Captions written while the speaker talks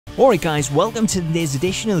Alright guys, welcome to today's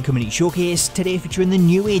edition of the Community Showcase. Today featuring the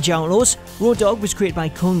New Age Outlaws. Road Dogg was created by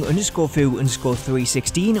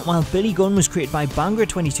Kung_Fu_316, while Billy Gunn was created by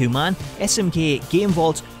Bangra22Man, SMK, Game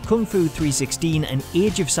Vault, Kung Fu 316 and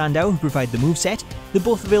Age of Sandow, who provide the moveset. They're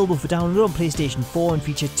both available for download on PlayStation 4 and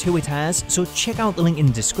feature 2 attires, so check out the link in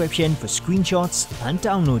the description for screenshots and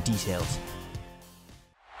download details.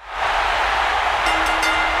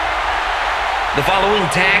 The following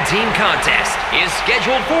tag team contest is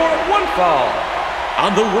scheduled for one fall.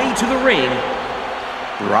 On the way to the ring,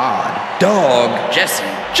 Road Dogg, Jesse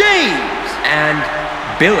James, and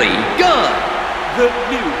Billy Gunn, the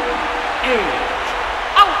New Age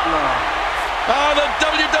Outlaws. The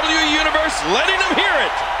WWE Universe letting them hear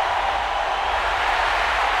it.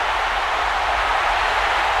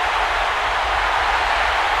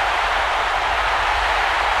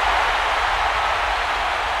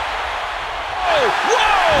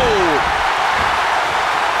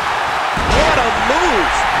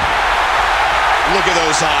 Look at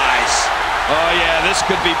those eyes. Oh, yeah, this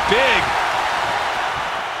could be big.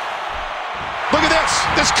 Look at this.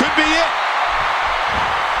 This could be it.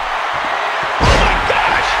 Oh, my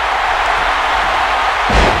gosh.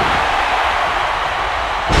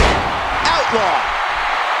 Outlaw.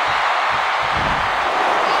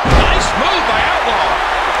 Nice move by Outlaw.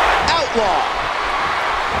 Outlaw.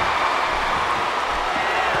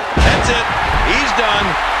 That's it. He's done.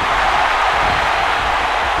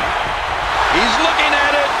 He's looking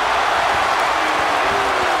at it.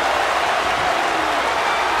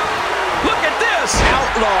 Look at this.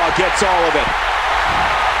 Outlaw gets all of it.